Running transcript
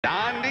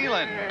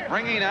Allen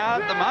bringing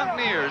out the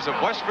Mountaineers of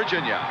West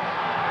Virginia.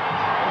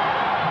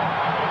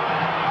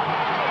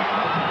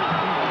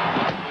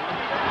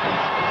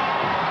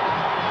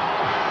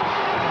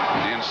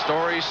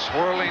 Stories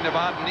swirling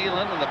about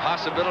Nealon and the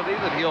possibility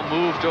that he'll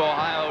move to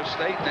Ohio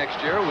State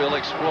next year. We'll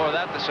explore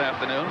that this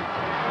afternoon.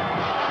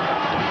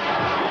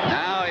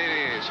 Now it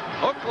is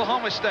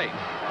Oklahoma State.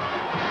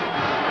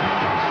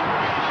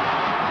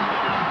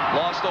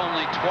 Lost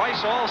only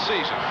twice all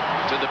season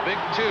to the Big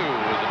Two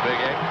with the Big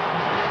A.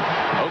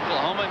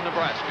 Oklahoma and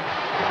Nebraska.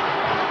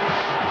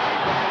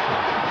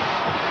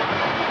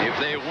 If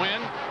they win,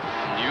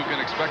 you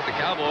can expect the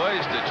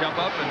Cowboys to jump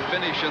up and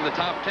finish in the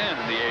top 10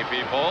 in the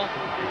AP poll.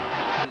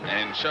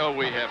 And so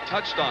we have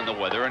touched on the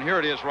weather, and here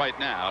it is right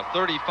now,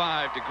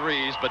 35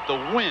 degrees, but the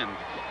wind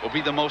will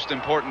be the most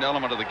important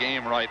element of the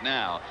game right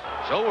now.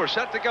 So we're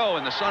set to go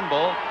in the Sun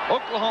Bowl.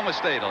 Oklahoma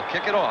State will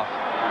kick it off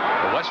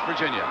for West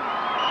Virginia.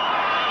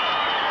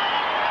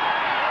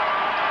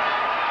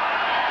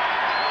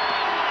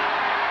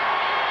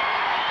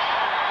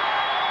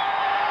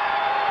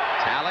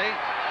 Talley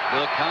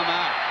will come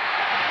out.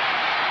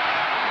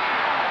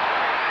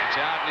 It's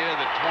out near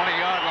the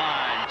 20-yard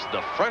line. It's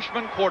the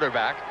freshman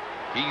quarterback.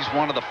 He's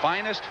one of the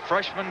finest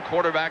freshman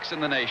quarterbacks in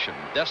the nation,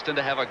 destined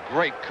to have a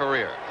great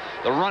career.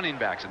 The running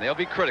backs, and they'll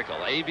be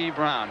critical. A.B.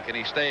 Brown, can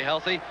he stay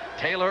healthy?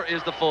 Taylor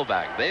is the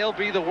fullback. They'll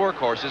be the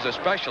workhorses,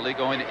 especially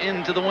going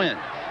into the wind.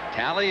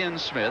 Talley and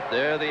Smith,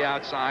 they're the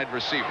outside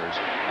receivers.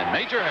 And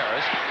Major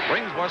Harris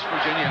brings West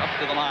Virginia up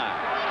to the line.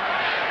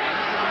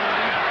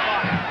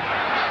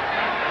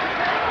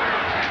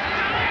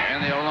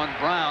 And they'll run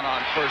Brown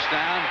on first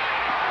down.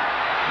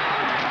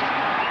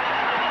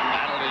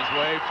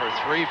 Way for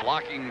 3,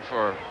 blocking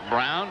for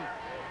Brown.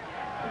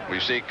 We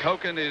see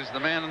Koken is the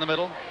man in the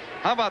middle.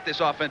 How about this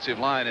offensive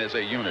line as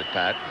a unit,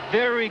 Pat?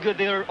 Very good.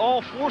 They're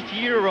all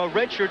fourth-year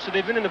redshirts, so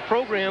they've been in the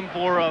program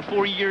for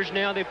 4 years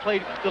now. They've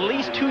played at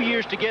least 2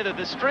 years together.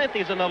 The strength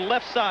is on the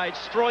left side.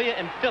 Stroya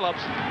and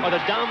Phillips are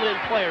the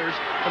dominant players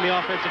on the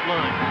offensive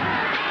line.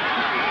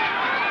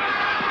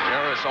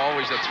 Harris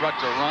always a threat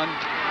to run.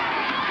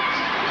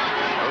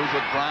 Goes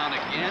with Brown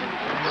again.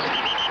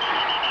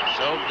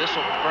 So this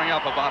will bring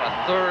up about a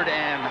 3rd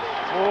and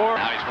 4.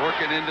 Now he's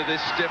working into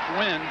this stiff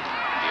wind.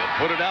 He'll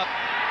put it up.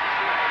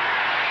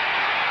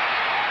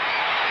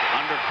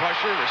 Under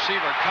pressure,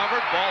 receiver covered.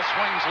 Ball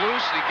swings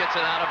loose. He gets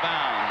it out of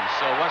bounds.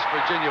 So West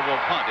Virginia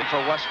will punt it for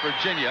West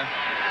Virginia.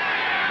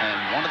 And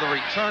one of the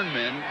return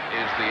men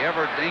is the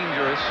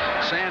ever-dangerous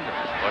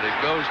Sanders. But it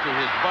goes to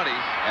his buddy,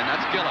 and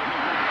that's Gillum.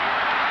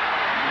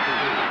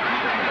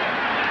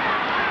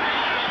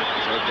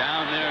 So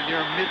down there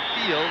near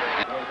midfield.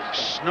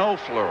 Snow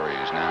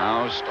flurries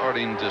now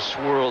starting to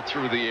swirl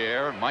through the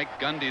air. Mike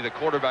Gundy, the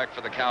quarterback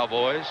for the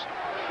Cowboys.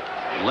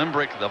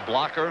 Limbrick, the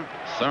blocker.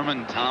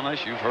 Thurman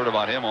Thomas, you've heard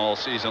about him all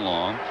season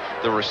long.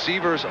 The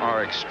receivers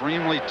are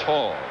extremely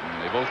tall.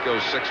 They both go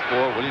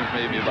 6'4". Williams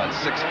maybe about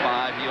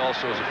 6'5". He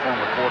also is a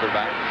former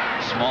quarterback.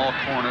 Small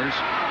corners.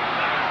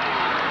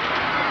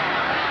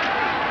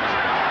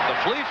 The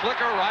flea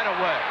flicker right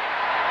away.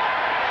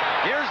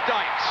 Here's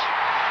Dykes.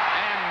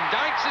 And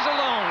Dykes is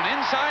alone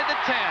inside the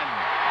 10.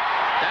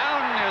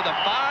 Down near the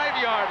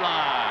 5-yard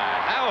line.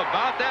 How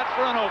about that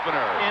for an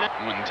opener?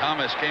 When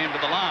Thomas came to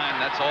the line,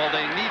 that's all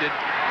they needed.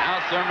 Now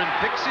Thurman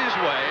picks his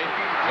way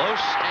close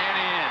and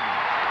in.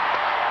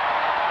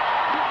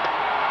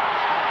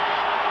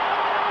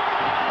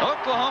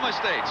 Oklahoma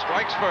State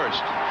strikes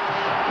first.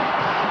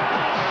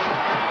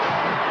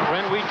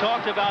 When we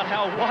talked about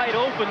how wide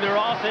open their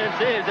offense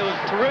is, it was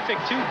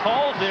terrific 2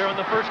 calls there on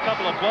the first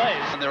couple of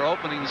plays. In their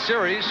opening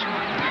series,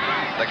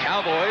 the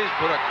Cowboys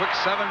put a quick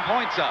 7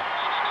 points up.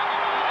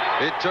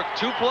 It took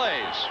 2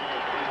 plays.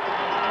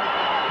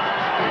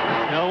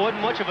 No, it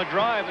wasn't much of a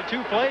drive, a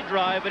 2-play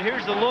drive, but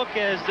here's the look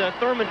as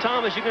Thurman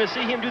Thomas. You're going to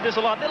see him do this a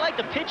lot. They like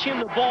to pitch him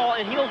the ball,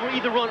 and he'll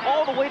either run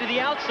all the way to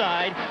the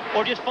outside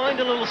or just find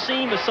a little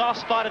seam, a soft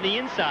spot on the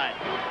inside.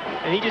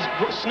 And he just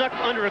snuck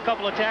under a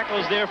couple of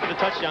tackles there for the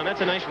touchdown. That's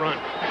a nice run.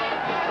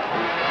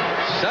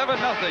 7-0,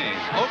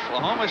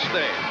 Oklahoma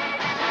State.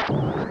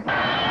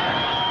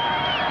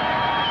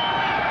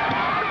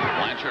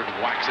 Blanchard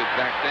whacks it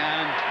back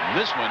down.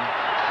 This one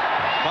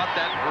caught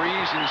that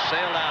breeze and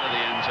sailed out of the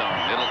end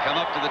zone. It'll come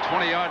up to the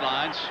 20-yard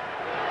lines.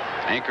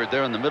 Anchored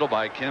there in the middle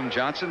by Kim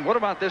Johnson. What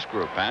about this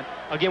group, Pat?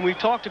 Again, we've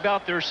talked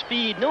about their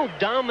speed. No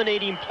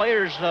dominating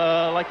players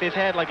like they've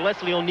had, like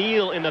Leslie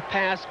O'Neal in the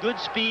past. Good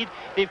speed.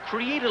 They've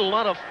created a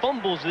lot of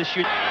fumbles this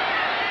year.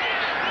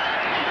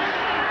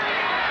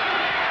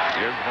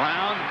 Here's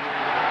Brown.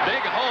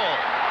 Big hole.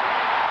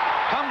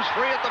 Comes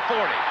free at the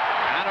 40.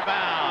 Out of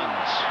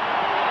bounds.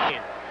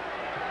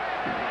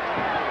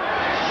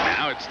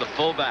 Now it's the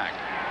fullback.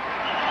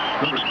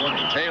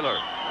 Taylor.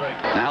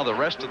 Now the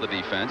rest of the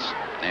defense,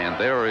 and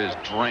there is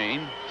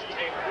Drain,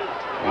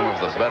 one of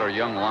the better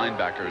young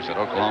linebackers at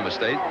Oklahoma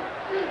State.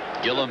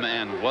 Gillum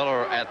and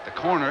Weller at the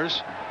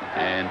corners,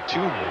 and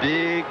 2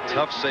 big,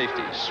 tough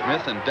safeties,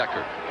 Smith and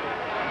Decker.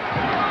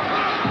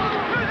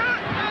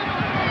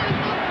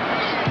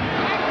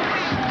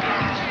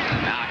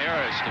 Now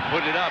Harris to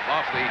put it up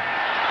off the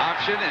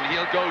option, and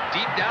he'll go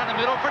deep down the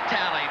middle for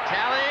Talley.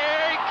 Talley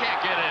can't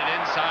get it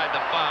inside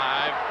the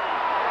 5.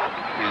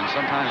 And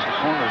sometimes the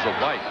corners will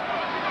bite.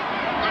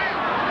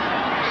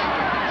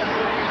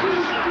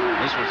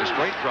 This was a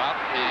straight drop,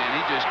 and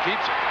he just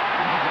keeps it.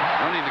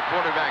 Running the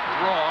quarterback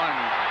draw, and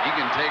he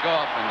can take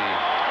off, and he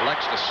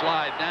elects to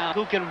slide down.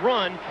 Who can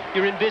run,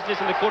 you're in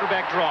business in the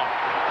quarterback draw.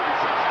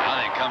 Now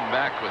they come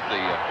back with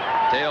the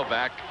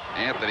tailback,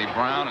 Anthony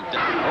Brown. And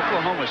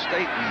Oklahoma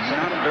State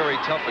not very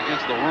tough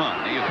against the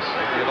run either.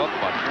 They give up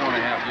about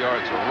 4.5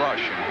 yards a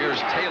rush. And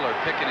here's Taylor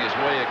picking his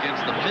way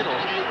against the middle.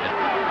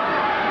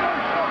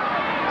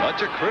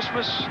 Touch of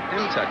Christmas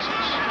in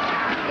Texas.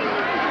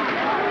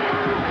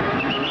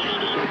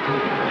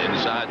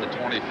 Inside the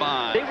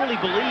 25. They really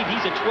believe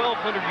he's a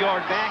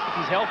 1,200-yard back if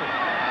he's healthy.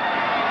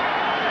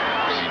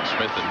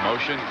 Smith in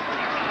motion.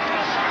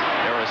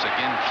 Harris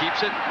again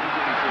keeps it.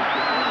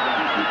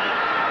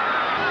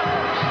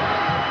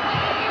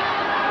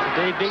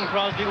 Dave Bing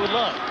Crosby would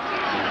love.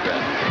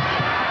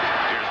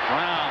 Here's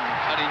Brown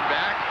cutting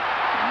back.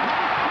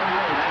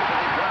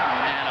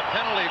 And a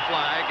penalty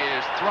flag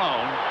is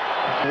thrown.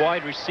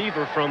 Wide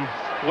receiver from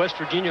West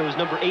Virginia was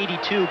number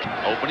 82.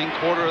 Opening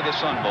quarter of the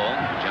Sun Bowl.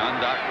 John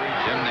Dockery,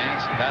 Jim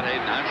Nance, and Pat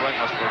Hayden. I'm Brent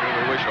Musburger.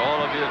 We wish all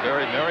of you a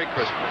very Merry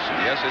Christmas.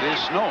 And yes, it is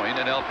snowing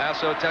in El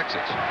Paso,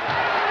 Texas.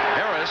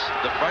 Harris,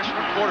 the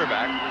freshman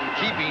quarterback,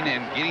 keeping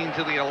and getting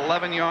to the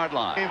 11-yard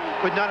line.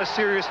 With not a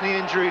serious knee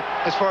injury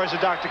as far as the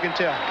doctor can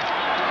tell.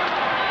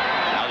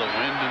 Now the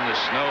wind and the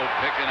snow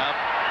picking up.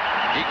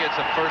 He gets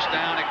a first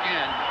down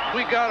again.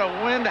 We got a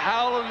wind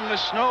howling and the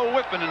snow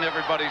whipping in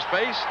everybody's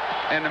face,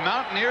 and the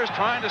Mountaineers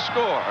trying to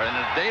score. And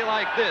a day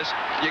like this,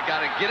 you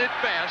got to get it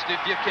fast if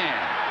you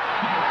can.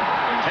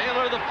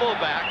 Taylor, the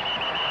fullback.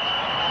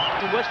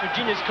 The West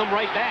Virginia's come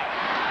right back.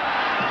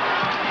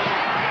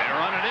 They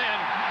run it in.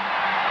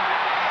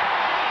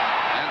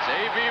 That's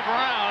A.B.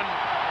 Brown.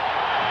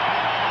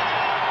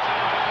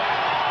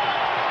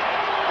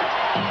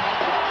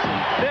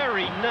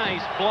 Very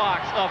nice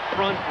blocks up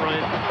front,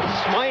 Brent.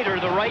 Smiter,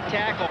 the right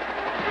tackle.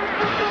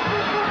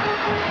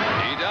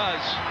 He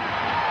does.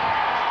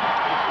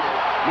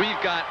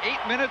 We've got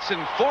 8 minutes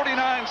and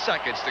 49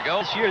 seconds to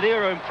go. This year, they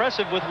are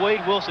impressive with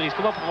Wade Wilson. He's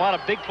come up with a lot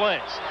of big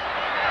plays.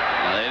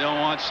 Now, they don't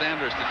want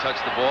Sanders to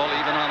touch the ball,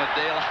 even on a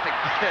day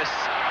like this.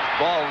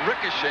 Ball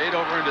ricocheted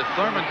over into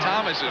Thurman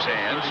Thomas's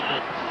hands.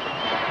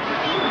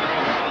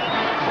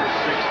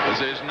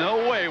 There's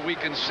no way we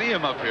can see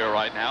him up here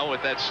right now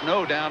with that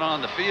snow down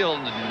on the field.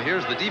 And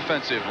here's the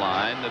defensive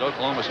line that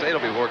Oklahoma State will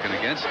be working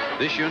against.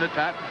 This unit,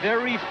 Pat?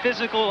 Very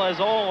physical, as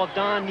all of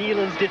Don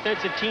Nehlen's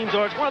defensive teams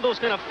are. It's one of those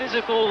kind of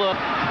physical...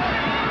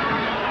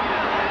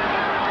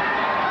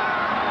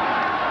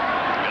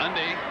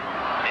 Gundy,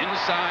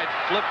 inside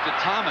flip to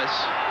Thomas.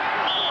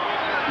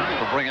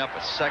 Will bring up a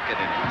 2nd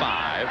and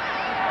 5.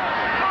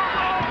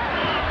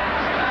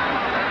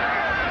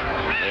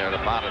 They're at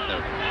about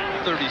the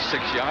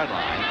 36-yard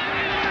line.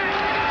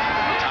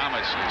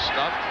 Thomas is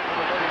stuffed.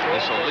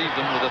 This will leave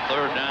them with a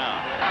 3rd down.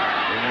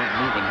 They weren't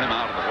moving him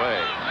out of the way.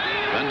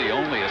 Gundy,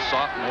 only a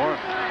sophomore,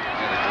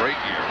 had a great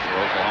year for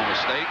Oklahoma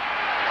State.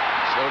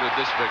 So did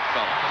this big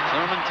fella,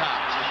 Thurman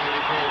Thomas.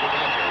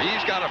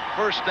 He's got a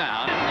first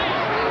down.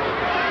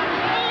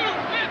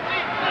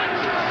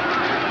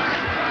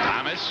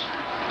 Thomas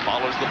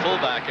follows the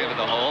fullback into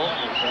the hole.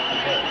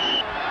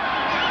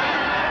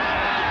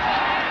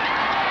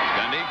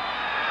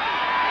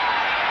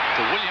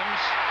 To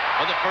Williams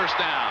for the first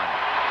down.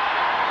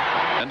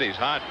 Gundy's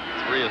hot.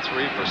 3 of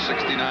 3 for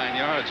 69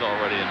 yards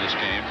already in this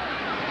game.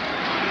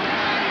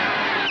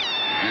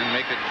 And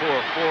make it 4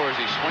 of 4 as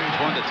he swings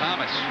one to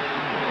Thomas.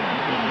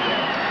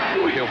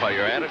 While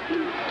you're at it,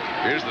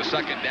 here's the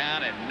 2nd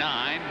down and 9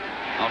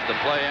 off the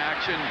play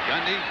action.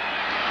 Gundy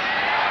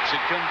pops it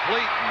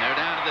complete, and they're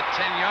down to the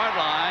 10-yard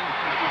line.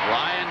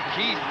 Ryan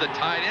Keith, the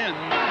tight end.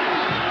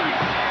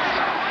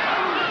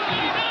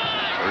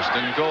 First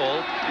and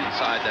goal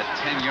inside that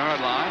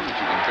 10-yard line, which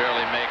you can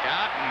barely make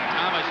out. And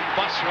Thomas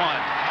busts one.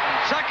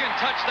 2nd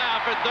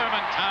touchdown for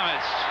Thurman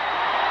Thomas.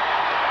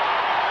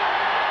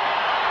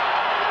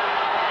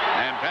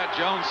 And Pat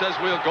Jones says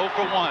we'll go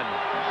for 1.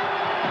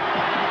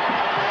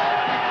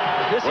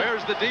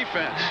 Where's the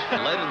defense?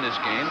 Led in this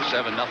game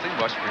 7-0.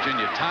 West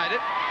Virginia tied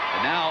it.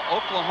 And now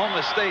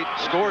Oklahoma State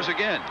scores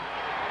again.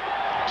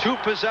 2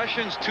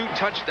 possessions, 2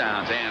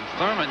 touchdowns, and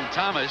Thurman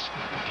Thomas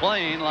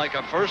playing like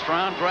a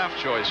first-round draft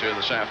choice here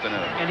this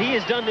afternoon. And he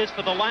has done this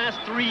for the last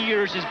 3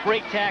 years, his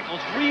break tackles.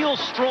 Real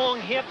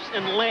strong hips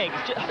and legs.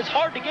 It's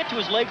hard to get to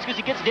his legs because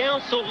he gets down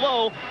so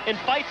low and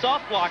fights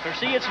off blockers.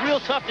 See, it's real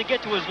tough to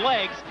get to his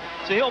legs,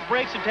 so he'll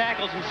break some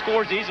tackles and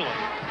scores easily.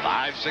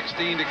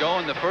 5:16 to go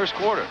in the first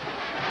quarter.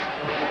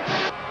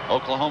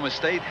 Oklahoma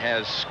State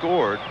has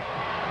scored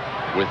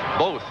with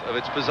both of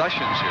its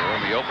possessions here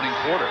in the opening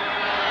quarter.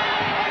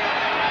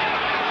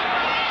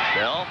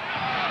 Bell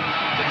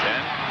to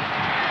 10,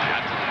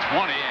 got to the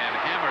 20 and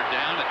hammered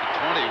down at the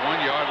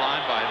 21-yard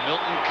line by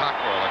Milton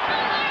Cockrell.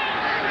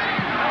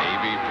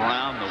 A.B.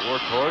 Brown, the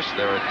workhorse,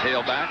 there at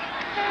tailback.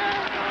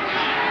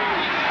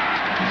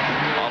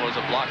 Follows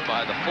a block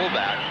by the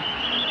fullback.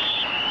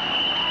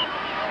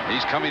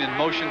 He's coming in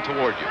motion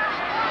toward you.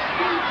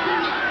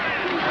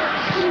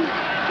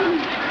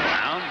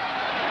 Brown.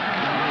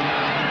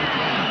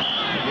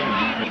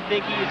 I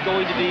think he is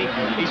going to be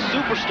a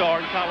superstar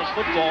in college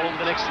football over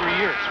the next 3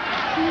 years.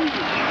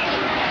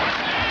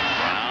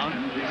 Brown.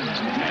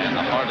 And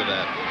the heart of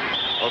that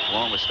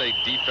Oklahoma State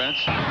defense.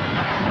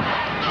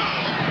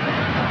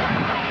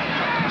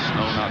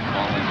 Snow not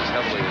falling as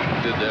heavily as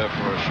it did there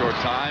for a short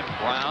time.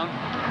 Brown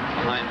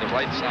behind the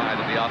right side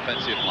of the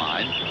offensive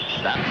line.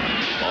 That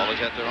ball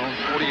is at their own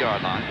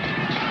 40-yard line.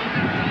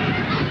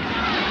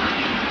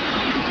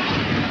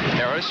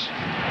 Harris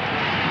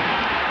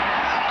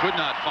could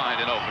not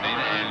find an opening,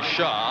 and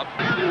Schaub.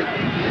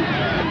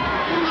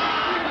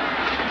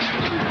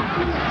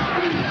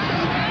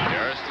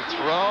 Harris to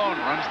throw and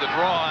runs the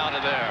draw out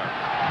of there.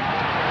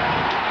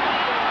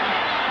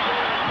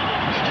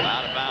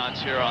 Out of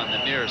bounds here on the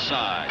near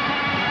side.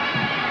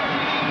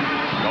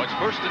 No, it's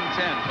 1st and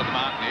 10 for the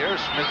Mountaineers.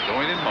 Smith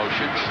going in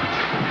motion.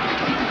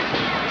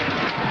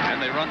 And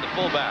they run the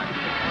fullback.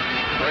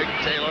 Greg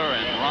Taylor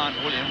and Ron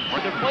Williams.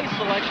 Their play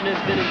selection has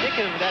been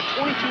indicative of that.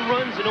 22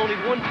 runs and only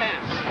 1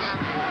 pass.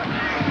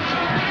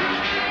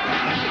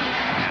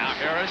 Now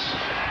Harris.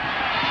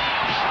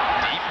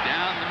 Deep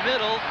down the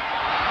middle.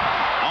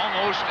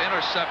 Almost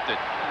intercepted.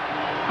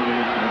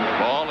 The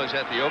ball is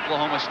at the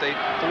Oklahoma State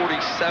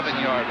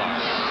 47-yard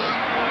line.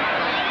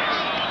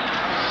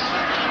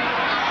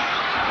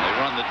 They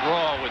run the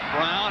draw with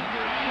Brown.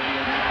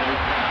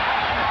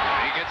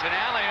 He gets an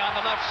alley on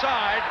the left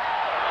side.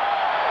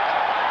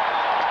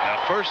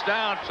 First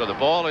down. So the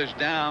ball is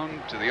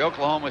down to the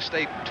Oklahoma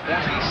State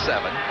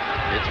 27.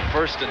 It's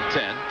 1st and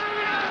 10.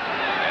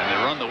 And they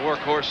run the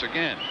workhorse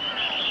again.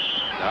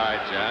 All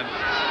right, John.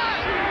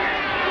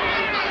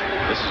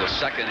 This is a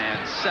 2nd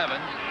and 7.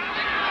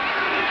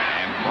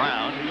 And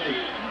Brown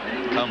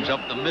comes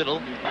up the middle.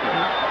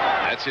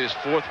 That's his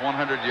 4th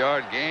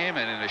 100-yard game.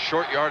 And in a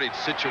short yardage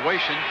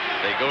situation,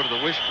 they go to the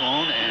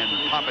wishbone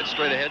and pop it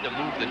straight ahead to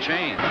move the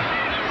chain.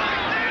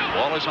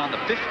 Ball is on the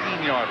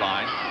 15-yard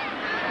line.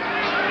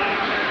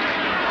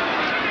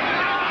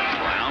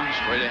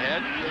 Straight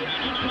ahead.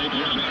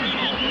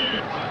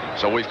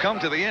 So we've come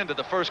to the end of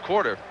the first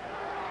quarter.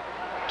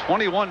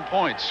 21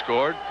 points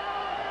scored.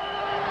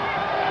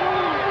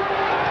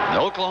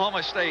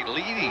 Oklahoma State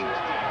leading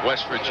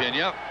West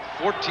Virginia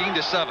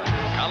 14-7.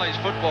 College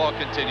football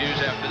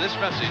continues after this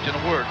message and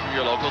a word from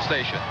your local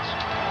stations.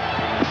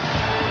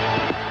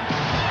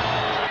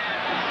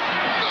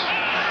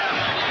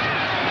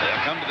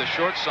 They'll come to the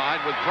short side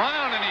with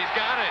Brown, and he's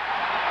got it.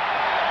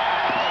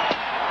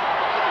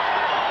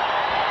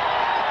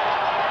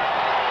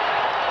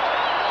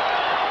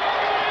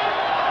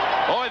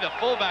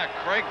 Fullback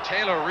Craig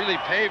Taylor really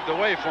paved the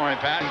way for him.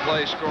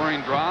 Play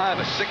scoring drive,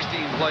 a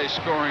 16-play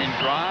scoring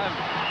drive.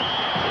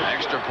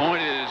 Extra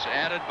point is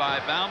added by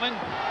Bauman,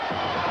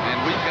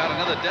 and we've got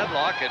another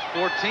deadlock at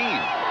 14.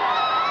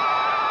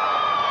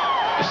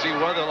 You see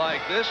weather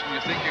like this, and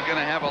you think you're going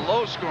to have a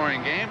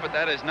low-scoring game, but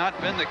that has not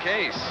been the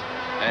case.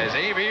 As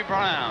A.B.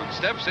 Brown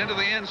steps into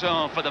the end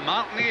zone for the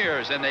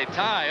Mountaineers, and they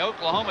tie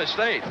Oklahoma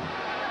State.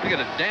 Look at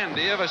a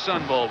dandy of a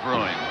Sun Bowl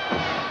brewing.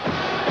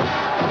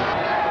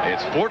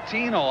 It's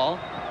 14 all.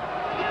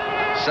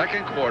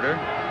 Second quarter.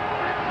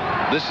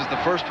 This is the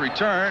first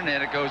return,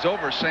 and it goes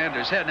over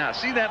Sanders' head. Now,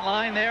 see that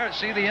line there?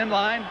 See the end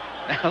line?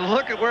 Now,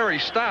 look at where he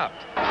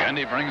stopped.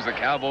 Gundy brings the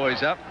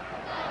Cowboys up.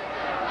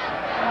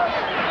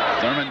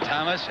 Thurman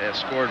Thomas has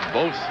scored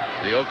both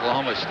the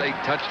Oklahoma State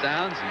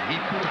touchdowns, and he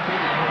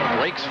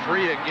breaks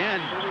free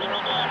again.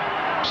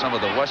 Some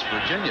of the West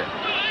Virginia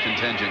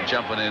contingent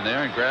jumping in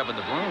there and grabbing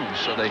the brooms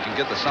so they can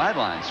get the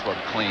sidelines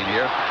swept clean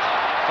here.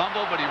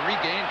 Fumble, but he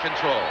regained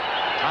control.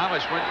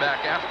 Thomas went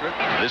back after it.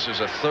 This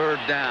is a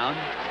 3rd down.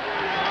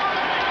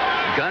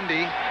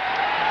 Gundy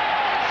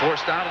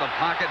forced out of the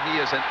pocket. He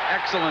is an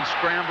excellent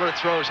scrambler.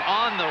 Throws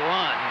on the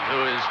run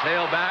to his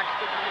tailback.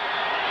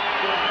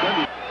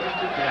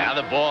 Now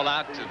the ball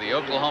out to the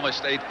Oklahoma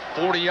State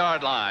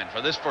 40-yard line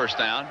for this first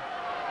down.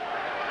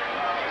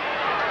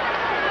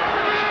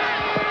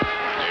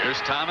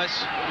 Here's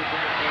Thomas.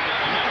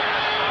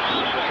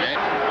 Okay.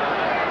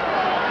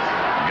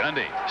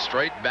 Gundy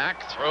straight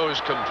back,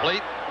 throws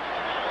complete.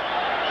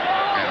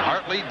 And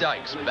Hartley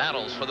Dykes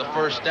battles for the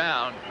first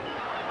down.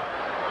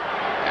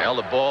 Well,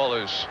 the ball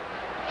is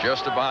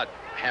just about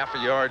half a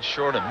yard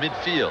short of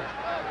midfield.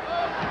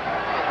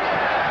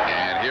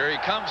 And here he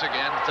comes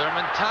again,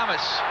 Thurman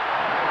Thomas.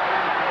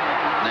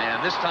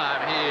 And this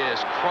time he is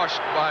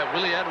crushed by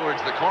Willie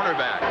Edwards, the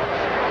cornerback.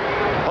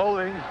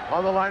 Holding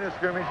on the line of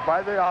scrimmage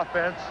by the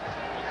offense.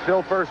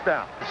 Still first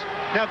down.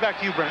 Now back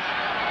to you, Brent.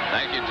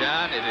 Thank you,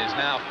 John. It is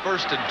now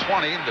 1st and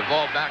 20. The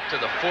ball back to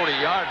the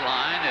 40-yard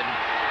line, and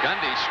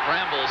Gundy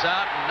scrambles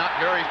out, and not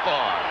very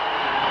far.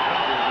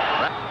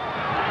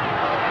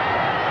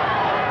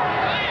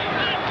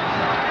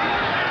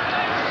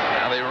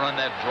 Now they run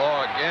that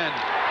draw again.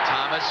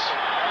 Thomas,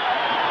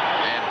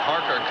 and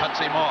Parker cuts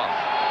him off.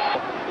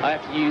 I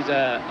have to use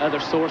other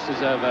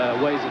sources of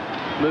ways of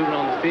moving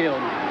on the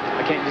field.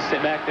 I can't just sit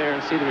back there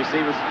and see the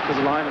receivers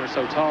because the linemen are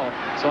so tall.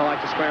 So I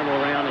like to scramble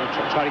around and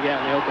try to get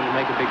out in the open and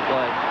make a big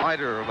play.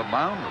 Wider of the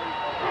boundary.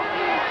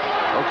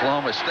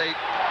 Oklahoma State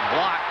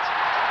blocked.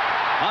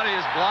 Honey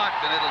is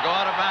blocked, and it'll go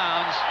out of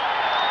bounds.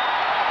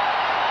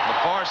 The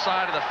far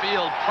side of the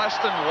field,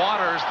 Preston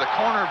Waters, the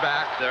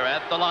cornerback, they're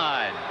at the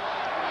line.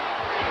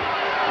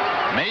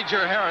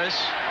 Major Harris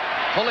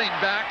pulling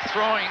back,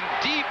 throwing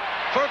deep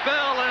for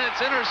Bell, and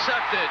it's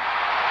intercepted.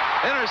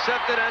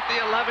 Intercepted at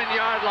the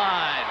 11-yard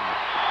line.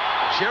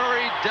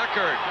 Jerry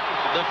Deckard,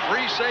 the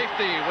free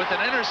safety, with an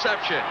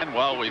interception. And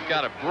well, we've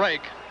got a break.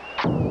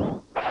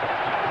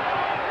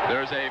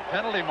 There's a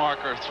penalty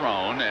marker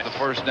thrown at the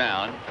first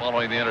down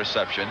following the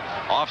interception.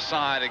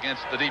 Offside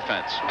against the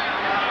defense.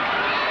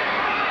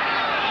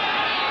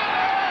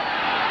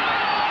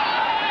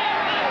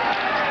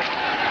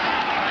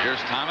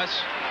 Here's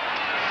Thomas.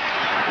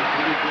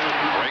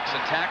 Breaks a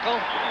tackle.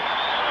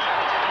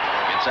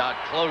 Gets out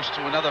close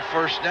to another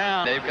first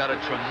down. They've got a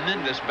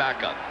tremendous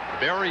backup.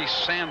 Barry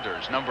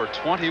Sanders, number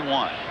 21.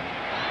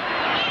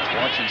 Let's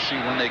watch and see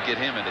when they get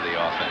him into the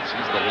offense.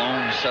 He's the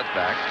lone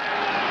setback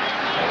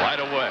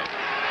right away.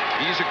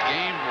 He's a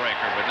game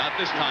breaker, but not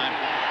this time.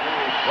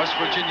 West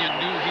Virginia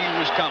knew he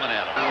was coming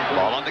at him.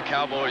 Ball on the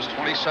Cowboys'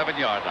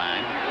 27-yard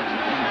line.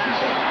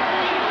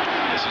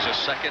 This is a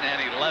 2nd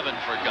and 11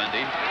 for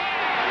Gundy.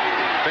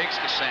 Fakes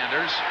to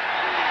Sanders.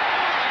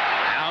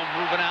 Now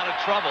moving out of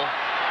trouble.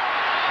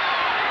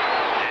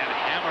 And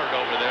hammered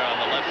over there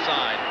on the left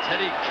side.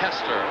 Teddy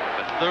Kester,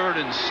 a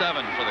 3rd and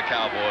 7 for the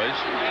Cowboys.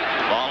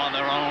 Ball on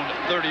their own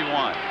 31.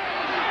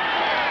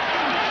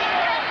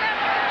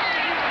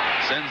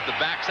 Sends the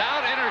backs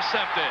out,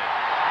 intercepted.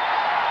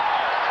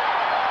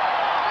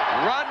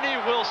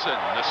 Rodney Wilson,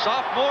 the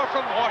sophomore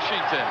from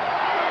Washington,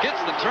 gets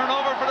the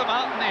turnover for the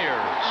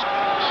Mountaineers.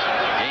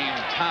 Game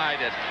tied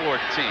at 14.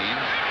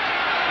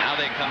 Now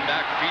they come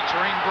back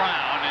featuring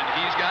Brown, and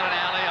he's got an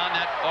alley on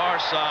that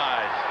far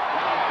side.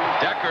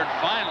 Deckard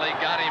finally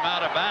got him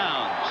out of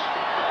bounds.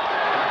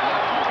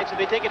 So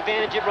they take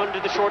advantage of running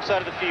to the short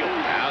side of the field.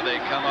 Now they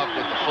come up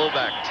with the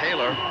fullback,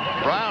 Taylor.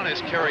 Brown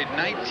has carried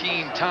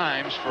 19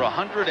 times for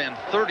 132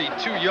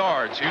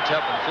 yards.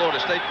 UTEP and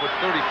Florida State put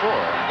 34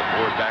 on the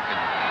board back in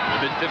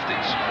the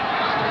mid-50s.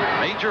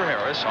 Major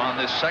Harris on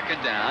this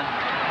 2nd down,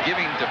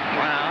 giving to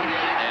Brown,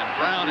 and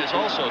Brown is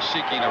also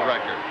seeking a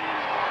record.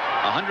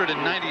 197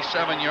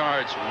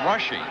 yards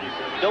rushing.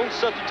 Don't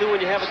substitute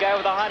when you have a guy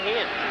with a hot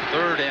hand.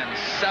 3rd and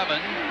 7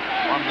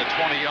 from the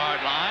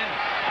 20-yard line.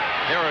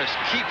 Harris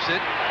keeps it.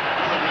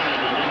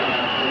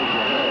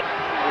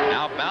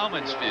 Now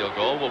Bauman's field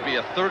goal will be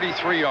a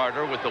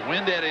 33-yarder with the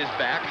wind at his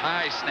back.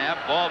 High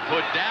snap, ball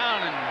put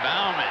down, and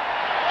Bauman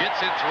gets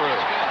it through.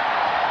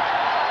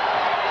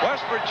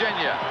 West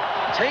Virginia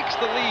takes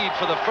the lead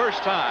for the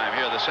first time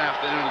here this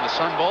afternoon in the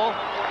Sun Bowl.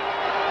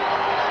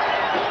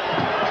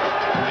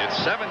 It's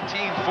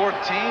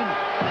 17-14,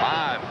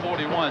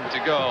 5:41 to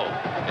go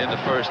in the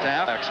first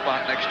half. Back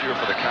spot next year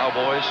for the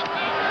Cowboys.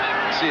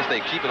 See if they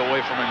keep it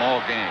away from him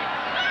all game.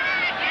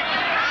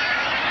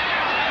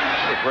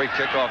 What a great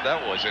kickoff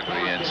that was into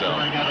the end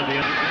zone.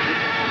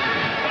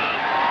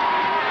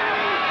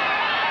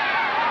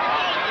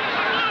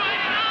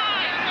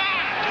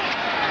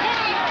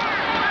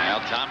 Now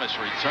Thomas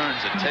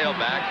returns a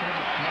tailback.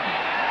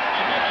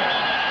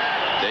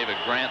 David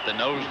Grant, the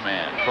nose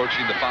man,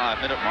 approaching the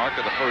 5-minute mark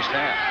of the first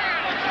half.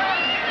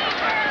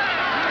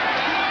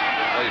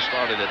 Play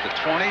started at the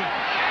 20.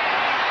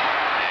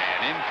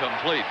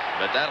 Incomplete,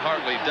 but that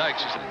Hartley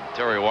Dykes is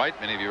Terry White.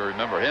 Many of you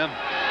remember him.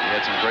 He had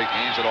some great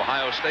games at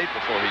Ohio State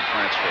before he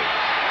transferred.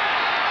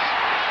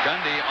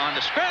 Gundy on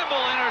the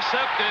scramble,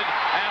 intercepted,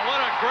 and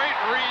what a great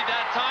read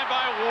that time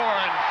by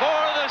Warren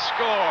for the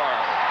score.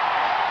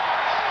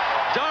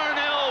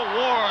 Darnell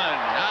Warren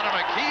out of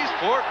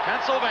McKeesport,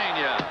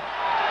 Pennsylvania.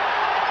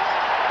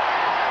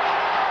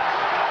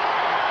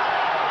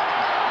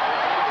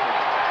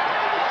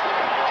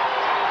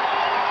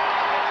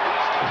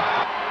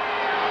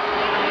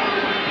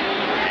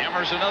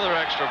 Another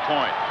extra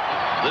point.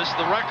 This is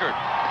the record.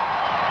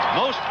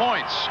 Most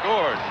points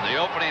scored in the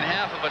opening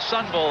half of a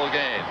Sun Bowl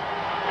game.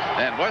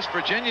 And West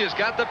Virginia's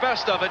got the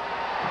best of it.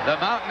 The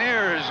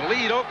Mountaineers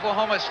lead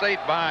Oklahoma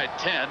State by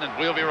 10, and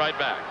we'll be right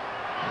back.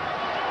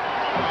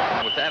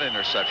 With that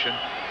interception.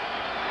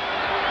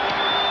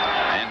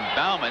 And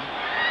Bauman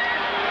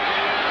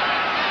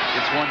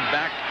gets one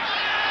back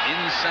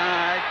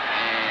inside,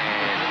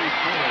 and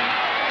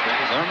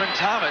Thurman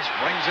Thomas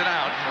brings it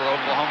out for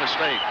Oklahoma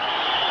State.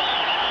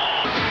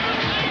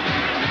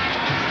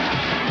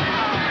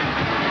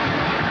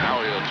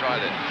 Now he'll try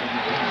to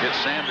get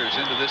Sanders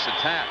into this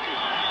attack.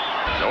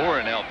 So we're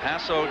in El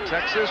Paso,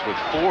 Texas, with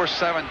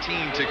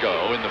 4:17 to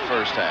go in the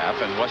first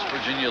half, and West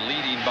Virginia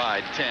leading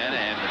by 10.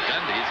 And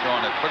Gundy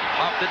throwing a quick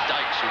pop to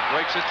Dykes, who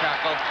breaks a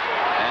tackle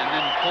and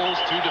then pulls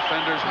 2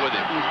 defenders with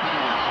him.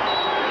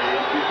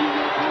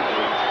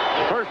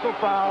 Personal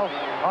foul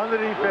on the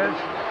defense,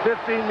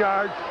 15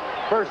 yards,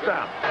 first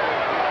down.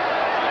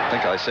 I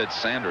think I said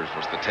Sanders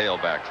was the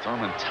tailback.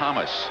 Thurman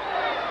Thomas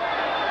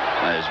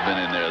has been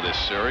in there this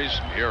series.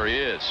 Here he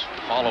is,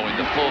 following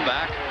the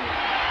fullback.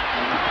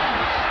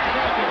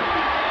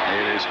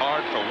 It is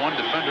hard for one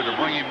defender to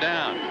bring him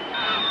down.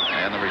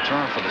 And the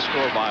return for the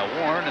score by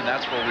Warren, and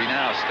that's where we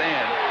now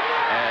stand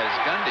as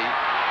Gundy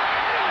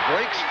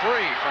breaks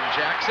free from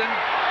Jackson,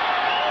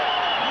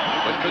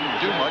 but couldn't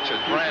do much as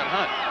Brad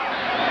Hunt.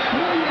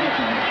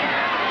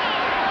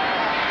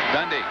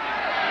 Gundy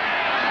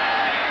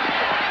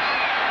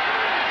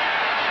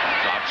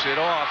drops it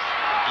off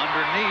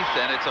underneath,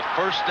 and it's a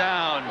first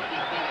down.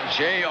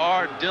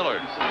 J.R.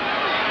 Dillard.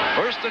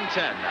 1st and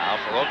 10 now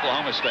for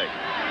Oklahoma State.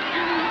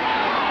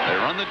 They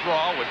run the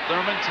draw with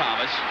Thurman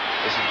Thomas.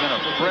 This has been a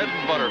bread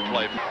and butter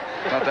play.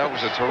 Thought that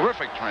was a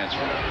terrific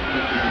transfer.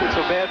 Not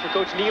so bad for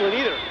Coach Nealon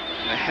either.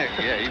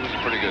 Yeah, he was a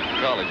pretty good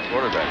college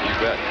quarterback, you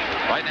bet.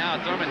 Right now,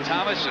 Thurman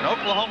Thomas and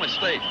Oklahoma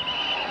State.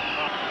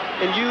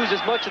 And use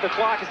as much of the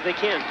clock as they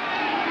can.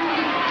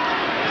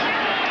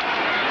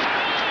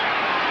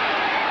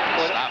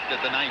 Stopped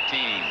at the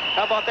 19.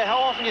 How about that? How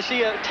often you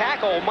see a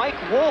tackle? Mike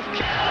Wolf.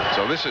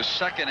 So this is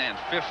 2nd and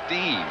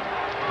 15.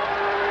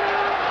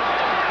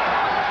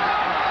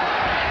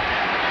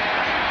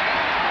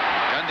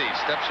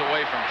 Steps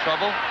away from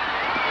trouble.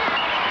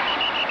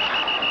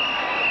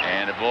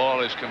 And the ball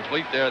is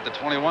complete there at the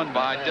 21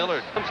 by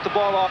Dillard. Comes the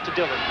ball off to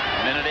Dillard.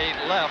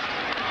 1:08 left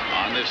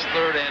on this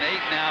 3rd and 8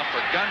 now for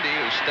Gundy,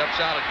 who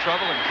steps out of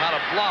trouble and caught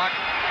a block.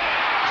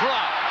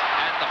 Dropped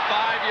at the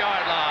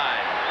 5-yard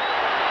line.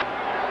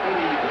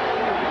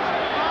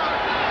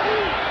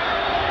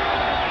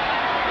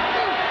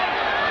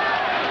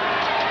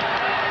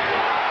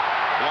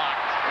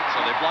 Blocked.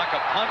 So they block a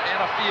punt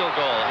and a field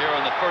goal here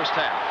in the first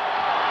half.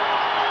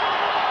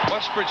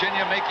 West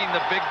Virginia making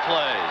the big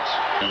plays.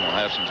 And we'll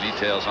have some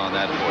details on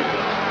that for you.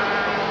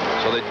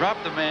 So they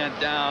drop the man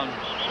down,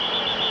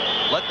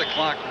 let the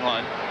clock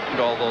run, and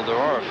although there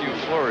are a few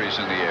flurries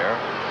in the air,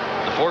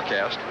 the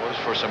forecast was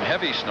for some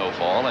heavy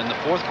snowfall in the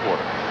 4th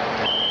quarter.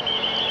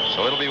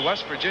 So it'll be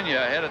West Virginia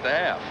ahead at the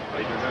half.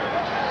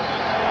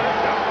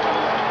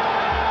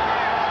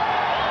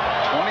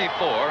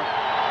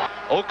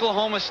 24.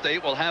 Oklahoma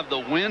State will have the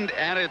wind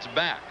at its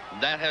back.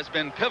 That has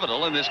been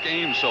pivotal in this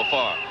game so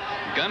far.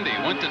 Gundy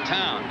went to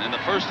town in the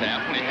first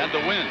half when he had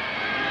the wind.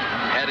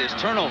 Had his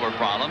turnover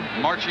problem,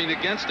 marching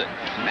against it.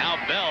 Now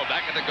Bell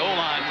back at the goal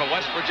line for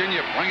West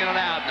Virginia, bringing it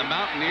out. And the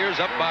Mountaineers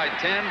up by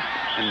 10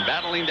 and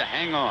battling to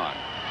hang on.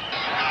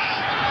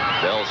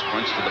 Bell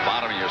sprints to the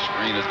bottom of your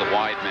screen as the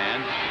wide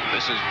man.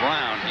 This is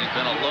Brown. He's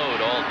been a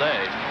load all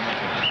day.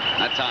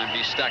 That time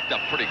he stacked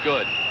up pretty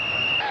good.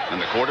 And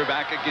the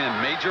quarterback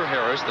again, Major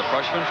Harris, the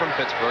freshman from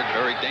Pittsburgh,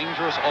 very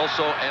dangerous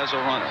also as a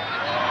runner.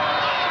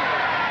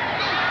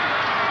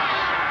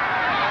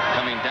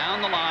 Coming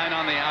down the line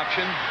on the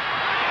option,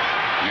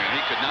 and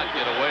he could not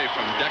get away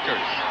from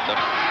Deckard.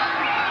 And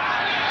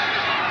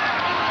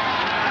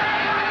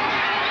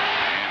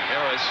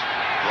Harris,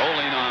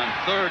 rolling on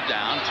 3rd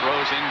down,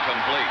 throws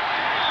incomplete.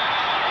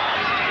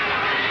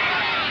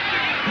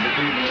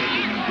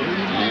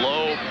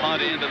 Low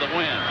punt into the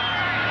wind.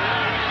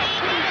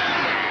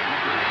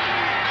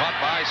 Caught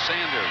by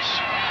Sanders.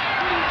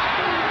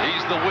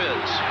 He's the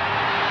whiz.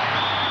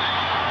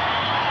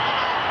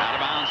 Out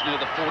of bounds near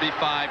the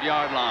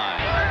 45-yard line.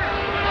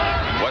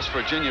 West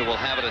Virginia will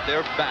have it at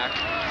their back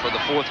for the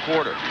 4th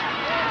quarter.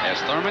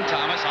 As Thurman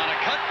Thomas on a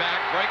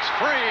cutback breaks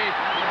free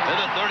to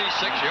the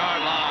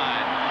 36-yard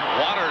line.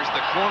 Waters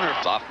the corner.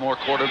 Sophomore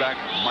quarterback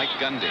Mike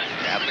Gundy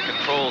at the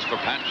controls for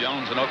Pat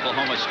Jones in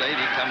Oklahoma State.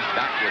 He comes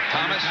back with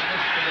Thomas.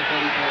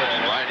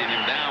 Riding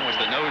him down was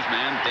the nose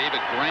man,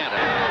 David Grant.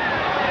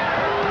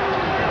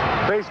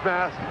 Face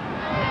mask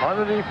on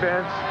the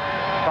defense.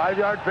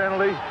 5-yard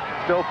penalty.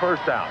 Still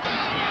first down.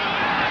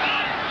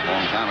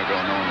 Long time ago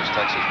known as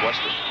Texas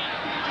Western.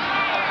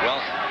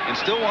 Well, in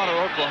Stillwater,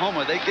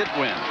 Oklahoma, they get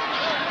wind.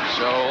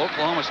 So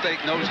Oklahoma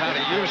State knows how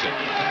to use it.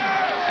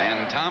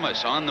 And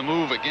Thomas on the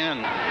move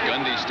again.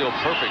 Gundy still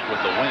perfect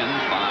with the win.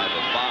 5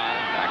 of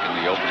 5 back in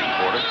the opening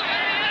quarter.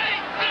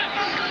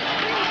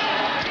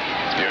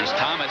 Here's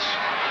Thomas.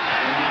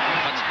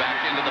 Cuts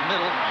back into the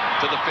middle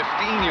to the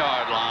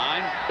 15-yard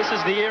line. This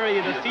is the area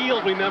of the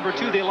field, remember,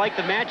 too. They like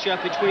the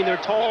matchup between their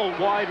tall,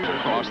 wide...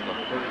 Across the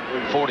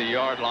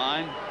 40-yard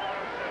line.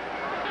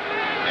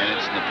 And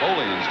it's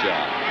Napoleon's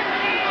job.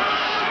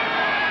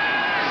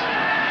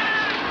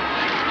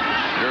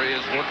 Here he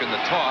is working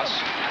the toss.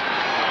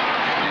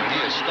 And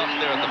he is stuffed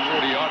there at the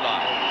 40-yard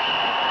line.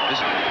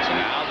 So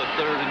now the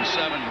 3rd and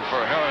 7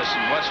 for Harris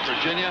in West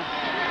Virginia.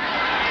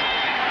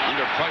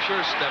 Under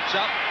pressure, steps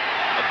up.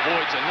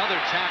 Avoids another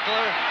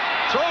tackler.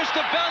 Throws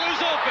to Bell,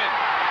 who's open.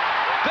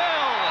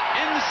 Bell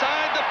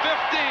inside the 15.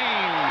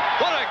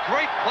 What a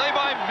great play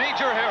by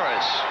Major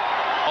Harris.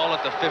 All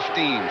at the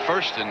 15.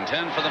 1st and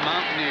 10 for the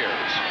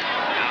Mountaineers.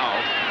 Now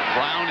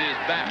Brown is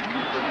back.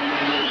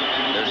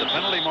 There's a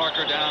penalty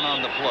marker down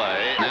on the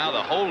play. Now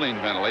the holding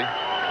penalty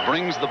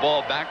brings the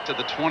ball back to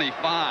the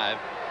 25.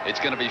 It's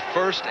going to be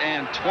 1st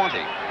and 20.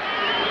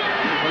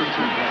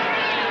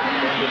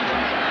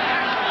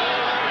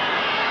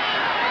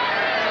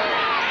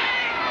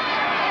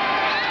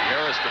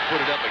 Harris to put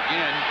it up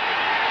again.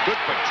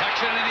 Good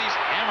protection, and he's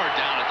hammered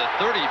down at the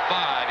 35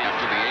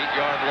 after the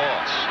 8-yard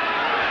loss.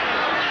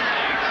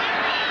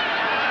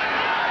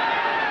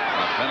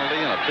 A penalty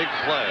and a big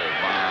play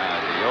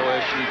by the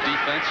OSU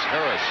defense.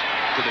 Harris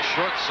to the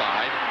short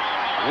side,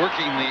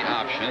 working the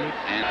option,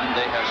 and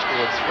they have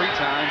scored 3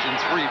 times in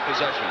 3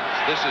 possessions.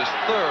 This is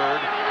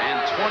 3rd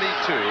and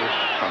 22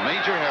 from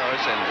Major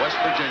Harris in West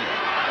Virginia.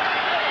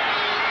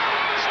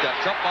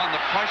 Steps up on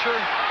the pressure.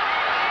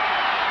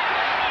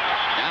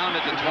 Down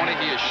at the 20,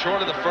 he is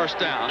short of the first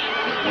down.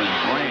 When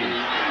Brain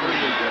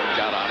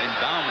got on him,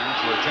 Bauman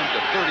to attempt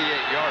a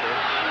 38-yarder.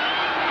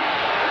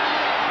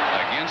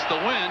 Against the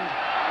wind,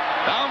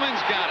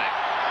 Bauman's got it.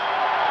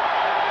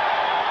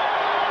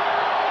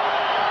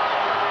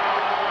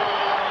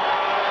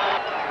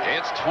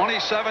 It's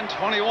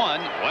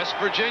 27-21, West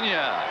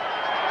Virginia.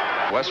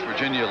 West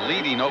Virginia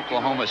leading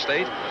Oklahoma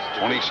State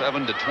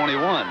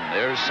 27-21.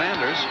 There's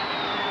Sanders.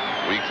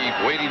 We keep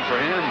waiting for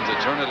him to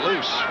turn it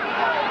loose.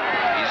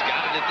 He's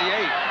got it at the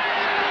 8.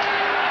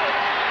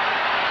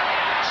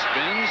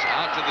 Spins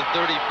out to the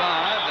 35,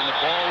 and the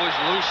ball was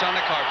loose on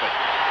the carpet.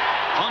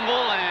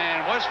 Fumble,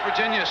 and West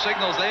Virginia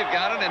signals they've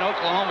got it, and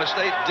Oklahoma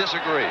State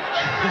disagrees.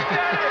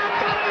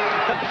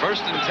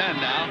 1st and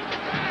 10 now.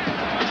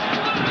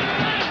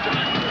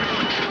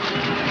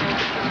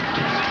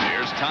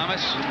 Here's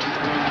Thomas.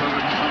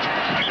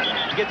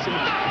 Get some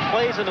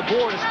plays on the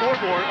board,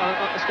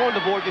 scoring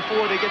the board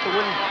before they get the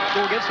win,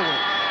 go against the win.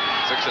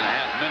 6.5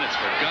 minutes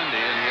for Gundy,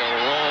 and he'll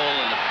roll,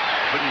 and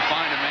couldn't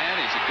find a man.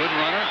 He's a good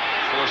runner.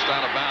 Forced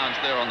out of bounds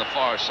there on the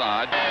far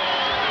side.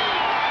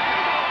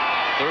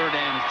 3rd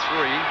and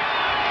 3.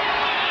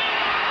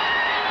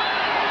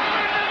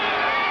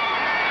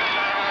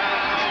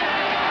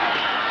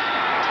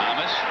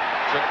 Thomas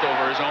tripped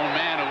over his own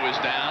man who was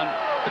down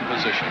in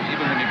position.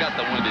 Even when you got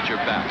the wind at your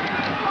back,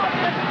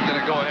 you're going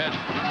to go ahead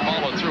and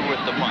follow through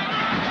with the punt.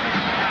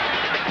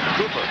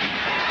 Cooper.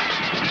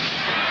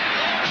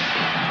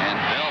 And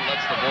Bell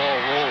lets the ball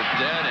roll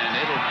dead, and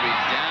it'll be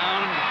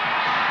down.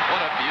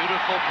 What a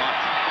beautiful punt.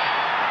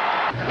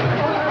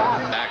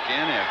 Back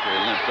in after he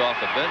limped off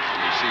a bit. He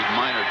received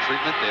minor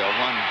treatment. They'll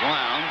run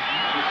Brown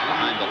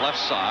behind the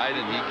left side,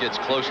 and he gets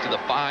close to the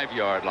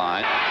 5-yard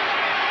line.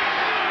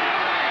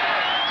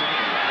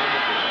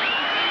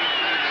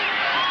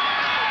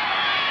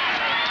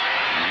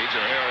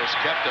 Major Harris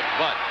kept it,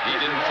 but he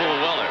didn't fool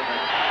Weller.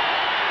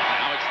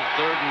 Now it's the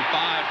 3rd and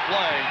 5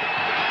 play.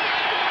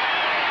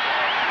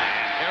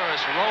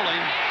 Harris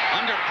rolling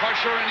under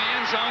pressure in the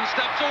end zone,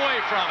 steps away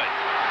from it.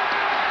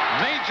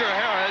 Major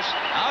Harris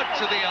out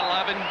to the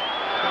 11.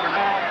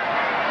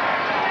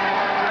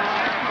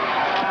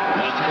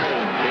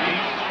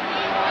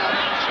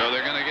 So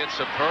they're going to get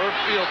superb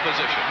field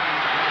position.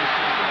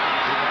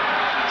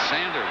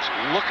 Sanders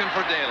looking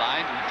for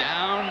daylight.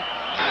 Down.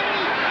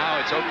 Now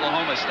it's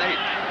Oklahoma State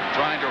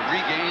trying to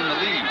regain the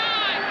lead.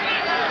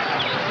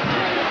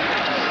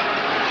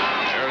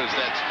 There's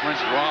that sprint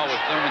draw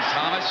with Thurman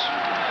Thomas.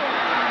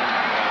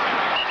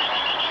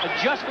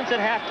 Adjustments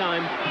at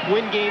halftime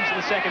win games in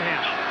the second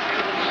half.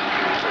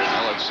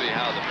 Well, let's see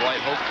how the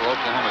bright hope for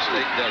Oklahoma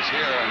State does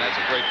here, and that's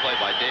a great play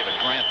by David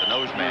Grant, the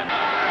nose man.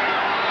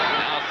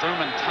 Now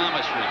Thurman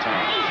Thomas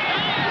returns.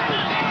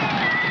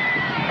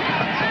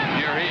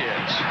 Here he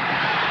is.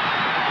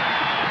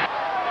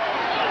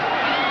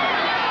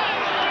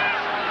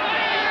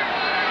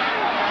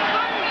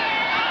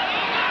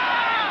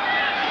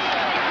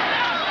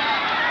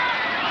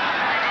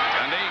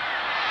 Gundy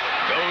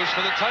goes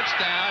for the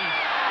touchdown.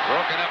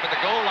 Broken up at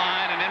the goal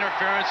line, and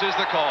interference is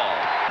the call.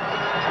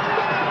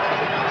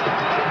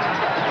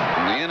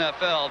 In the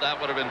NFL, that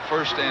would have been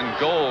 1st and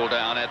goal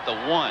down at the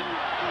 1.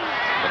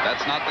 But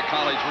that's not the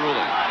college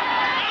ruling.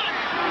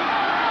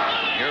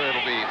 Here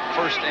it'll be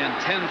 1st and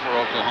 10 for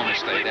Oklahoma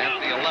State at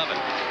the 11.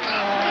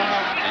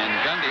 And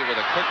Gundy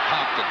with a quick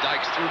pop to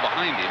Dykes through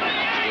behind him.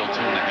 Still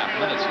 2.5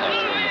 minutes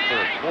left here in the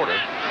 3rd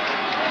quarter.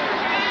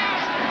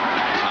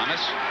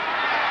 Thomas.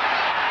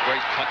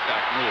 Great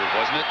cutback move,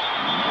 wasn't it?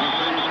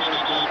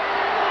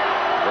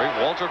 Great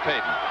Walter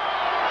Payton.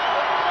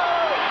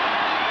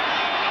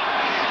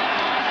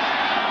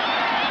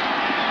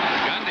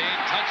 Gundy,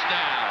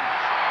 touchdown.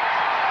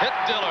 Hit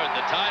Dillard,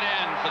 the tight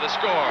end, for the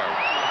score.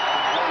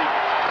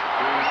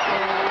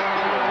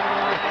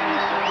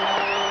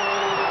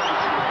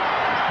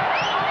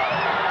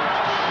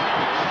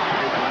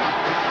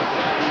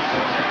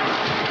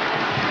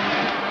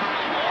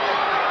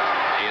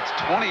 It's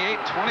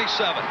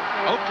 28-27.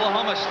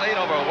 Oklahoma State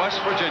over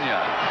West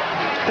Virginia.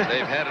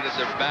 They've had it at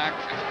their back.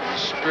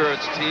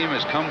 Spirits team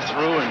has come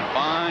through in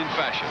fine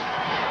fashion.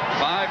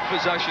 5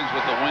 possessions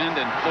with the wind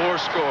and 4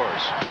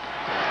 scores.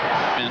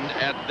 And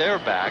at their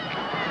back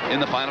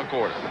in the final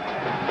quarter.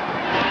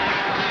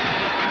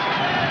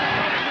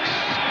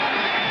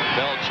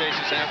 Bell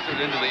chases after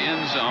it into the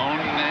end zone,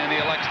 and he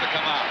elects to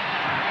come out.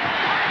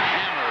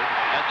 Hammered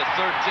at the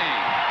 13.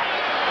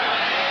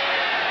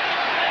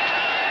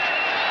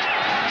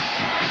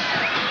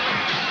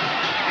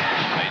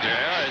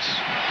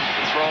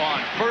 Throw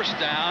on 1st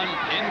down,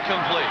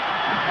 incomplete.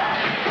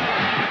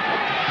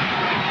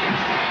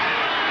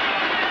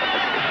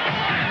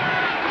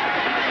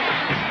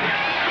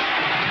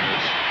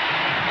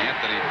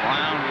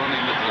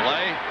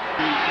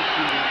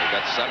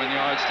 got 7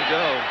 yards to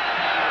go.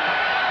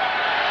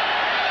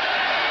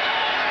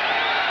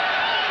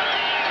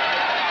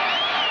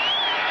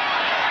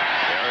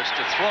 Harris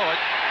to throw it.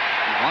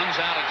 He runs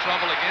out of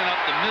trouble again up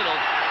the middle,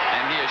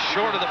 and he is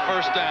short of the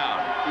first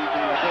down.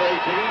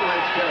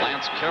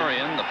 Lance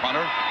Carrion, the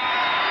punter.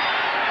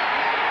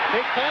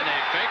 And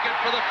they fake it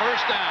for the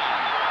first down.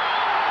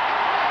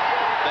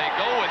 They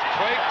go with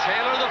Craig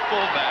Taylor, the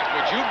fullback.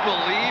 Would you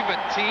believe a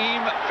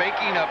team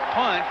faking a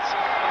punt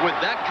with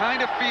that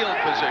kind of field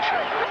position?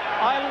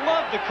 I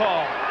love the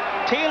call.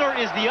 Taylor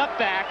is the up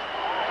back.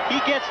 He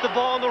gets the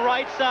ball on the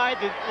right side.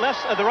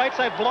 The right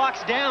side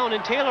blocks down,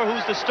 and Taylor,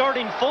 who's the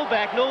starting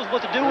fullback, knows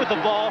what to do with the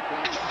ball.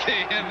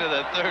 The end of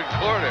the third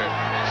quarter.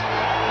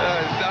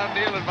 Don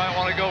Nealon might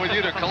want to go with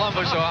you to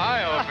Columbus,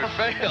 Ohio if it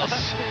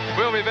fails.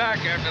 We'll be back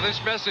after this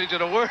message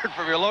and a word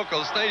from your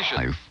local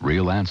station.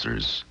 Real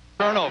answers.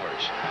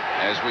 Turnovers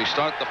as we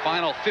start the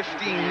final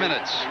 15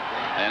 minutes.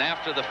 And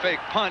after the fake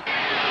punt, 9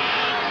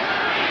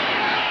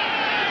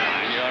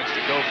 yards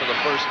to go for the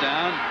first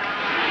down.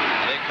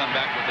 They come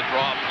back with the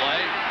draw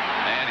play.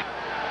 And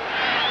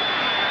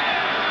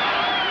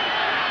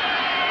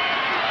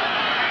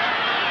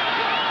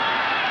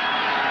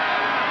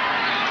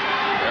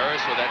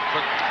Harris with that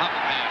quick top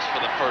pass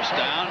for the first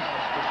down.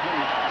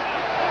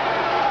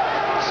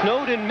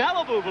 Snowed in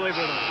Malibu, believe it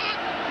or not.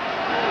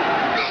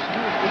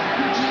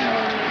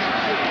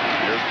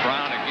 Here's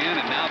Brown again,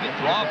 and now the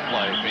draw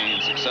play being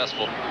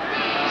successful.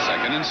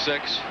 2nd and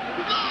 6.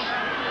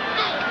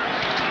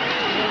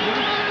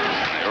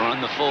 They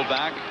run the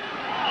fullback.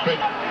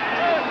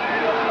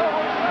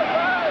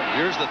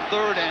 Here's the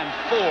 3rd and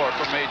 4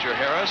 for Major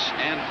Harris,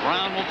 and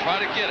Brown will try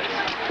to get it.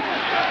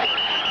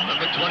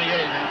 Number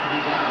 28.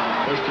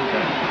 First and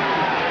 10.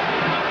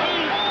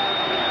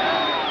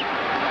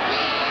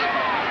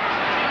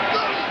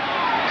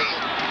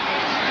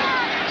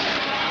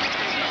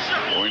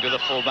 Going to the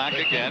fullback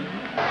again.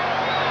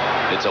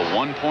 It's a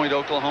 1-point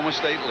Oklahoma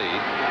State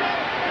lead.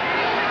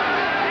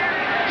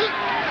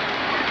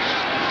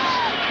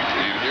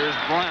 And here's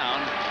Brown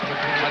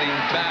cutting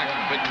back,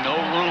 but no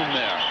room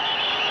there.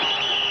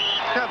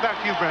 Now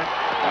back to you, Brent.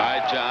 All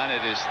right, John,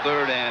 it is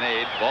 3rd and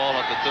 8. Ball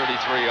at the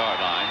 33-yard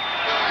line.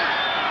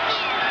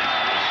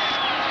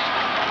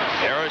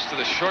 Harris to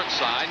the short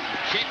side,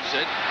 keeps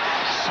it,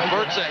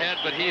 spurts ahead,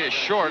 but he is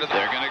short.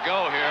 They're going to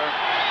go here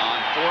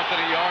on 4th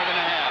and a yard and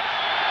a half.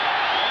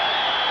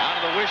 Out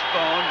of the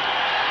wishbone,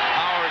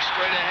 power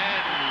straight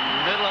ahead,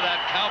 middle of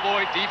that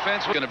Cowboy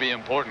defense. Going to be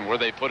important where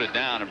they put it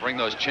down and bring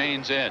those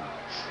chains in.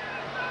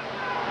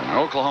 And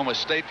Oklahoma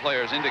State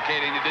players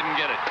indicating they didn't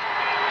get it.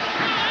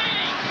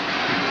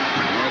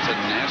 It's a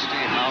nasty,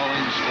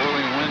 howling,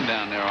 swirling wind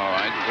down there, all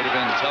right. Would have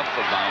been tough for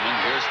Bauman.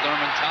 Here's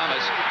Thurman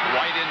Thomas,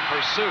 White in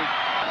pursuit.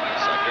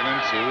 2nd and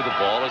 2. The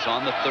ball is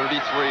on the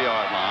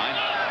 33-yard line.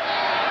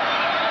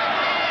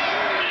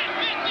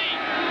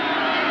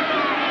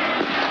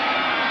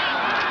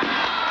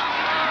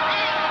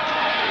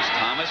 Here's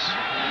Thomas.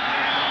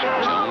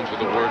 Jones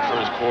with a word for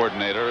his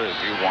coordinator as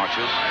he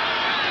watches.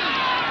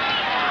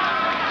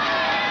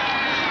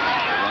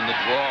 They run the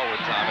draw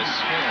with Thomas.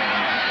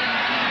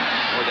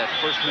 Boy, that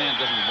first man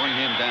doesn't bring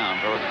him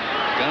down.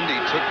 Gundy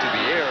took to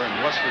the air,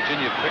 and West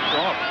Virginia picked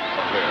off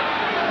a pair,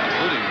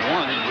 including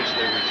one in which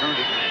they returned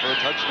it for a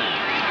touchdown.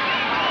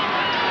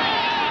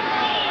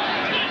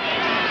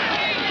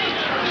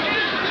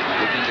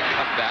 Looking to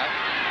cut back.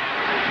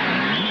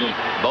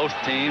 Both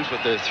teams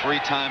with their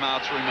 3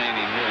 timeouts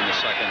remaining here in the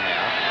second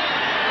half.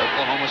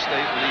 Oklahoma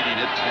State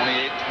leading it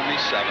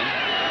 28-27.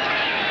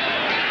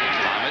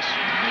 Thomas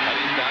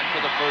cutting back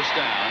for the first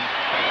down.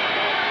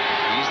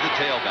 He's the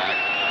tailback.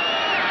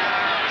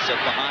 Set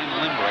behind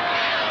Limbrick.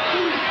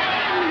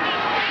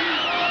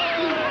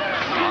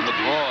 On the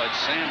draw, it's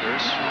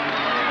Sanders.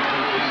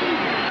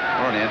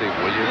 Or an Andy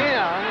Williams.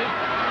 Yeah.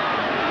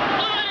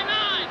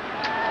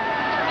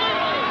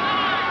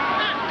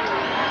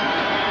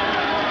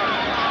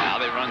 Now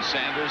they run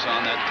Sanders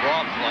on that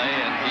draw play,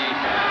 and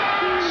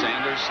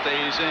Sanders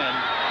stays in.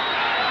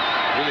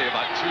 Really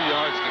about 2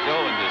 yards to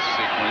go in this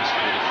sequence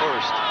for the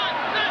first.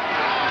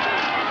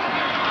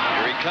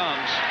 Here he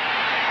comes.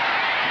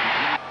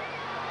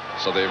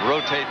 So they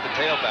rotate the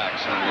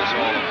tailbacks on this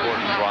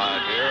all-important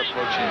drive here,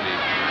 approaching the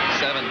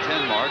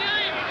 7-10 mark.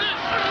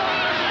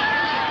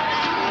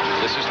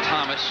 This is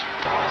Thomas.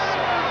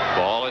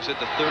 Ball is at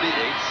the 38,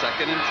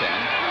 2nd and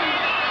 10.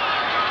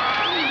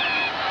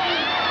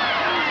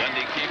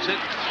 Gundy keeps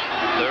it.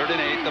 3rd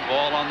and 8, the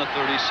ball on the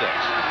 36.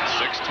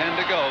 6:10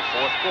 to go,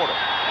 4th quarter.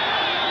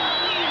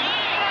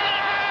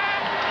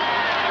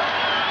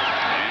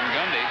 And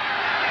Gundy,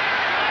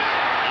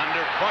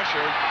 under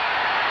pressure,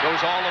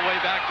 goes all the way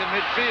back to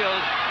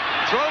midfield.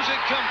 Throws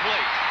it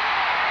complete.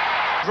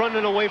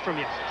 Running away from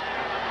you.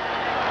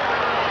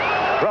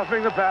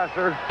 Roughing the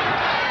passer.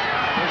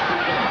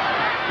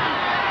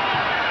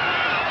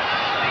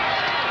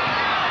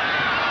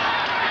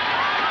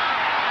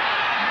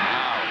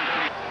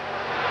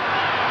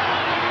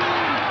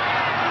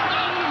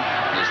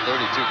 His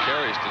 32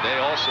 carries today,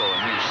 also a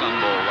new Sun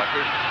Bowl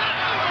record.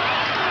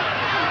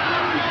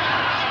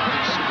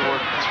 He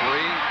scored 3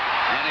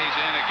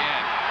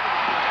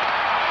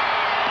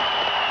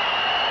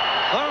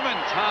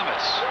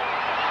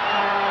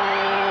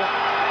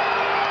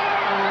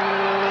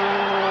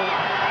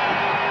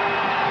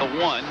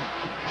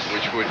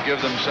 which would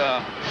give them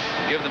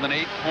an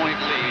 8-point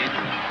lead.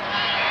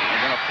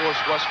 They're going to force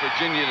West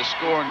Virginia to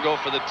score and go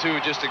for the 2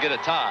 just to get a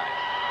tie.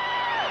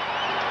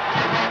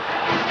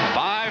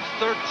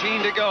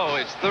 5:13 to go.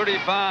 It's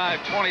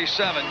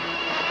 35-27.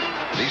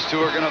 These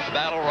two are going to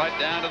battle right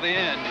down to the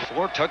end.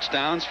 4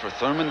 touchdowns for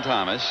Thurman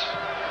Thomas.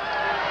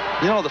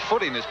 You know, the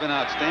footing has been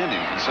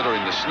outstanding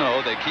considering the snow.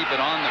 They keep it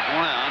on the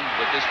ground,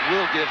 but this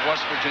will give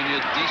West Virginia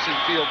decent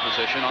field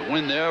position. A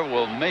win there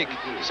will make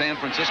San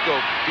Francisco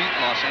beat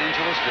Los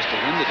Angeles just to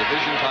win the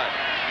division title.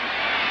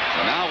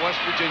 So now West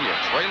Virginia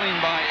trailing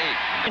by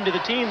 8. Into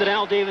the team that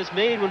Al Davis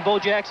made when Bo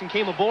Jackson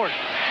came aboard.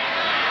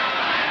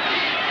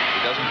 He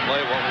doesn't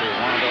play what we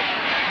wound up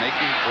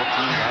making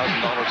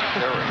 $14,000 a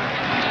carry.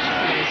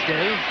 Nice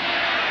day.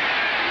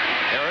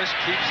 Harris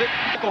keeps it.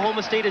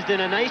 Oklahoma State has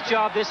done a nice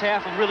job this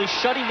half of really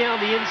shutting down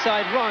the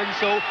inside run,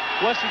 so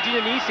West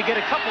Virginia needs to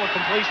get a couple of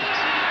completions.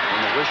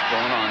 And the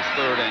wishbone on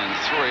 3rd and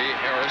 3.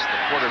 Harris,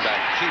 the quarterback,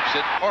 keeps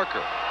it.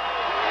 Parker.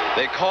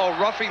 They call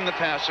roughing the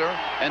passer,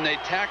 and they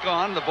tack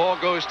on. The ball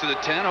goes to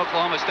the 10.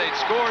 Oklahoma State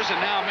scores,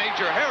 and now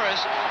Major Harris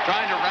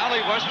trying to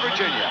rally West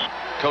Virginia.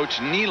 Coach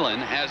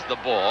Nealon has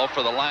the ball for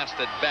the last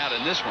at bat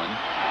in this one,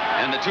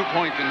 and the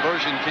 2-point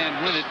conversion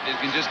can't win it. It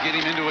can just get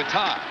him into a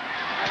tie.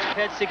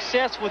 Had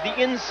success with the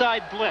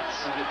inside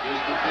blitz.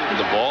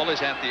 The ball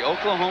is at the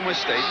Oklahoma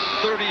State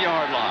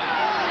 30-yard line.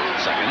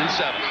 2nd and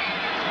 7.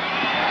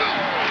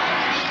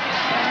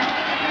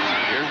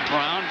 Here's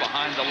Brown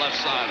behind the left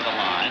side of the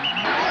line.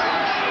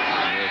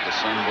 Here's the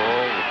Sun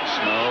Bowl with the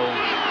snow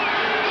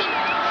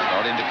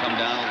starting to come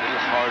down a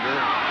little harder.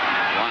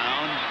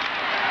 Brown.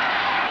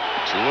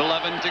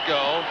 2:11 to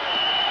go.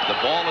 The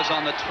ball is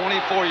on the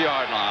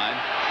 24-yard line.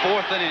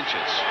 4th and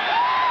inches.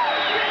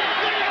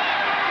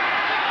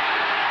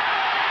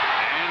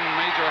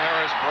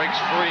 Harris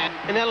breaks free.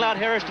 And that allowed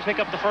Harris to pick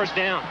up the 1st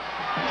down.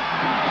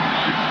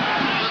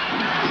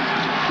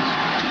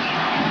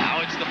 Now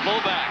it's the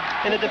fullback.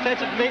 And the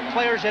defensive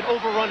players had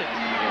overrun it.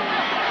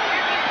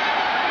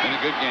 Been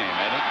a good game,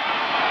 hasn't it?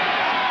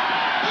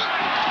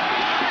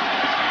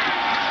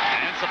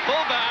 And it's the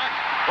fullback.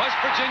 West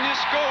Virginia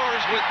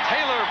scores with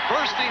Taylor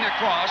bursting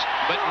across,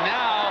 but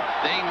now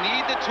they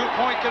need the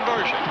 2-point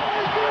conversion.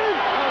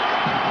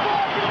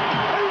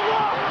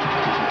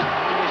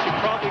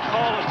 Probably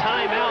call a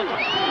timeout,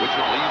 which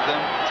would leave them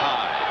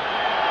tied.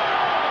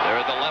 They're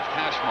at the left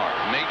hash mark.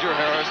 Major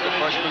Harris, the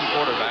freshman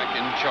quarterback,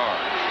 in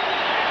charge.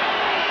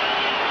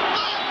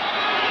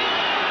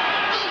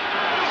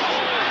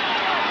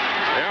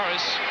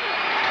 Harris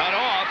cut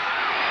off.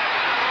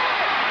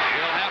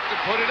 He'll have to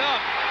put it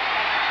up.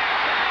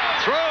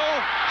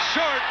 Throw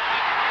short.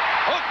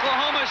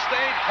 Oklahoma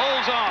State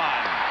holds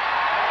on.